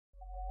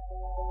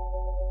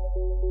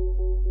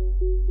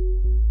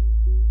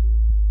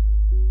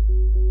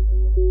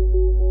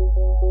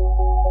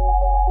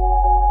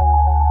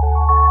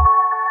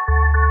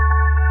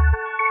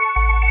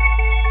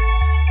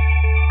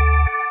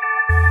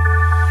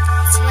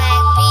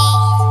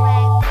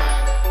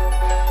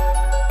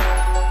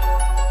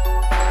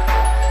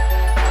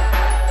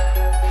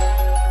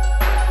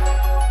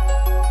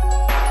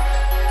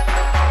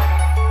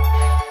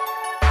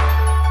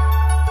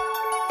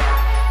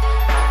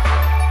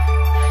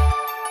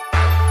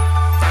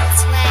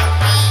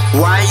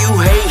Why you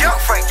hate?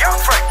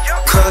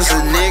 Cause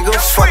a nigga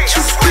fucked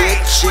your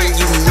bitch, and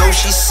you know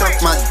she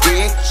sucked my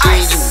dick,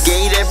 and you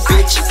gave that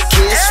bitch a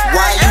kiss.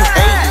 Why you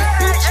hating?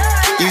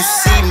 You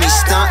see me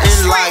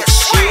stunting like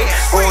shit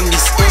on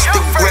these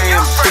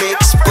Instagram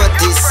flicks, but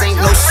this ain't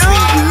no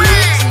sweet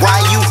lick. Why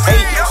you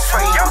hating?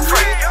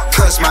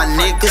 Cause my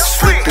niggas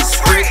flipping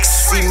bricks,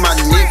 see my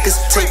niggas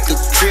taking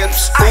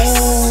trips.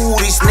 Ooh,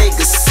 these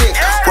niggas sick.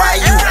 Why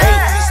you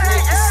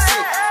hating?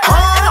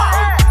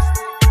 Huh?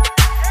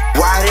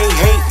 Why they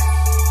hate?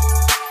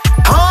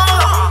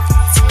 Huh?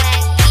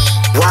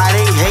 Why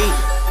they hate?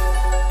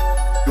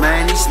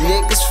 Man, these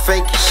niggas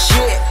faking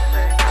shit.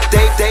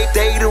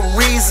 They the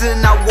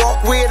reason I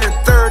walk with a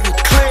 30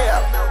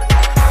 clip.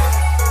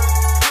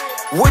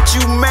 What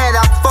you mad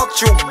I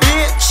fucked your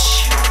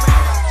bitch?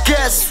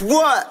 Guess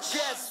what?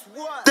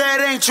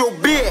 That ain't your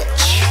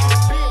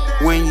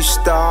bitch. When you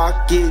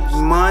start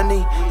getting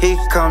money, here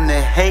come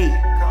the hate.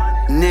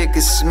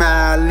 Niggas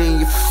smile in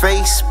your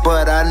face,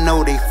 but I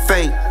know they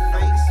fake.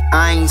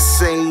 I ain't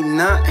say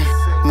nothing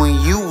when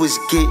you was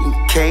getting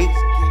cake.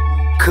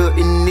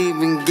 Couldn't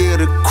even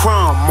get a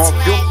crumb off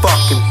your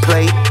fucking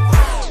plate.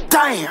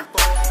 Damn!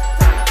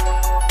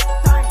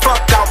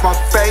 Fuck out my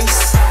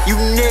face. You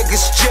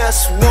niggas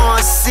just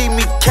wanna see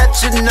me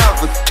catch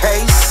another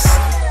case.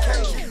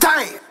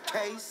 Damn!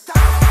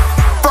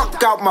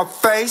 Fuck out my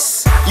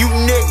face. You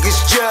niggas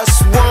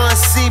just wanna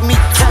see me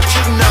catch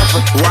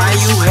another. Why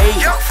you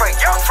hate?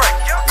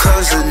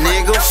 Cause a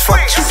nigga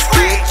fucked your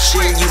bitch,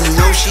 and you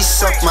know she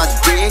sucked my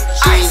dick,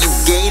 and you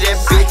gave that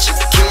bitch a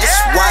kiss.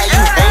 Why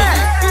you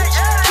hating?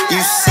 You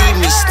see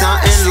me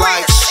stunting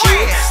like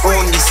shit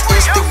on these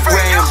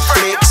Instagram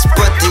flicks,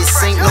 but this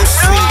ain't no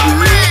sweet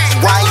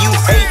lick. Why you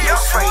hating?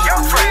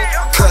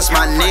 Cause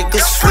my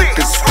niggas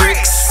flipping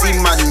bricks, see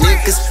my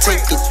niggas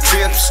taking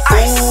trips.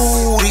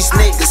 Ooh, these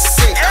niggas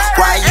sick.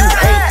 Why you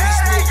hating?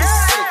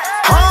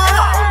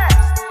 Huh?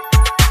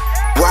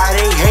 Why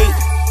they hate?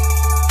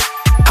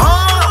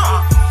 Huh?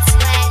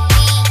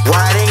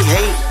 Why they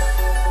hate?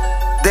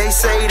 They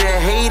say that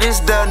hate is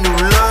the new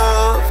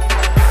love.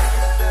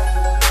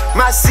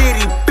 My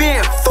city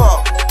been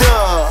fucked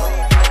up.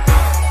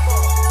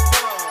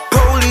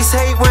 Police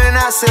hate when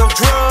I sell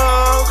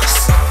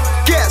drugs.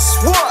 Guess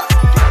what?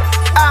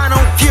 I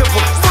don't give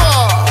a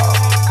fuck.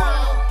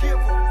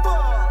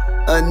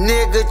 A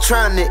nigga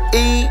tryna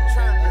eat.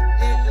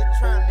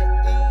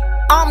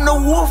 I'm the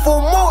wolf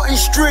on Morton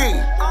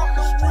Street.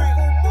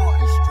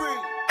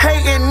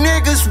 Hating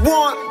niggas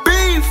want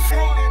beef.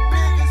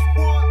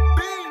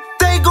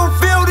 They gon'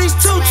 feel these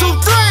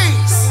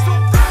 223s.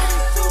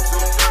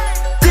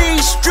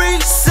 These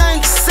streets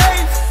ain't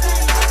safe.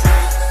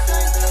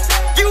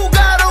 You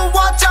gotta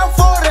watch out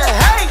for the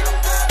hate.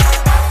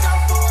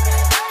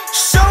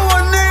 Show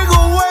a nigga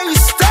where you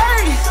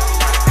stay.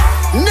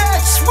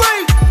 Next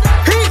week,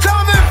 he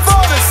coming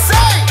for the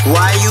same.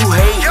 Why you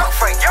hate?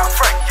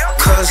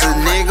 Cause a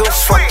nigga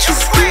fucked your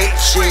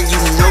bitch, and you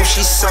know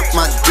she sucked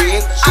my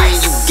dick, and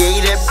you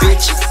gave that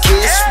bitch a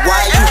kiss.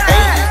 Why you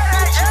hating?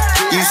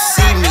 You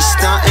see me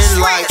stunting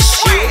like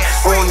shit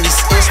on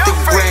these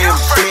Instagram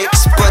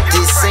flicks, but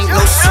this ain't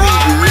no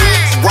sweet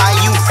lick. Why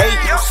you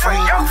hating?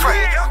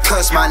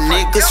 Cause my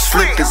niggas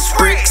flipping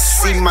bricks,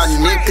 see my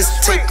niggas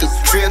taking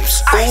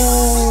trips.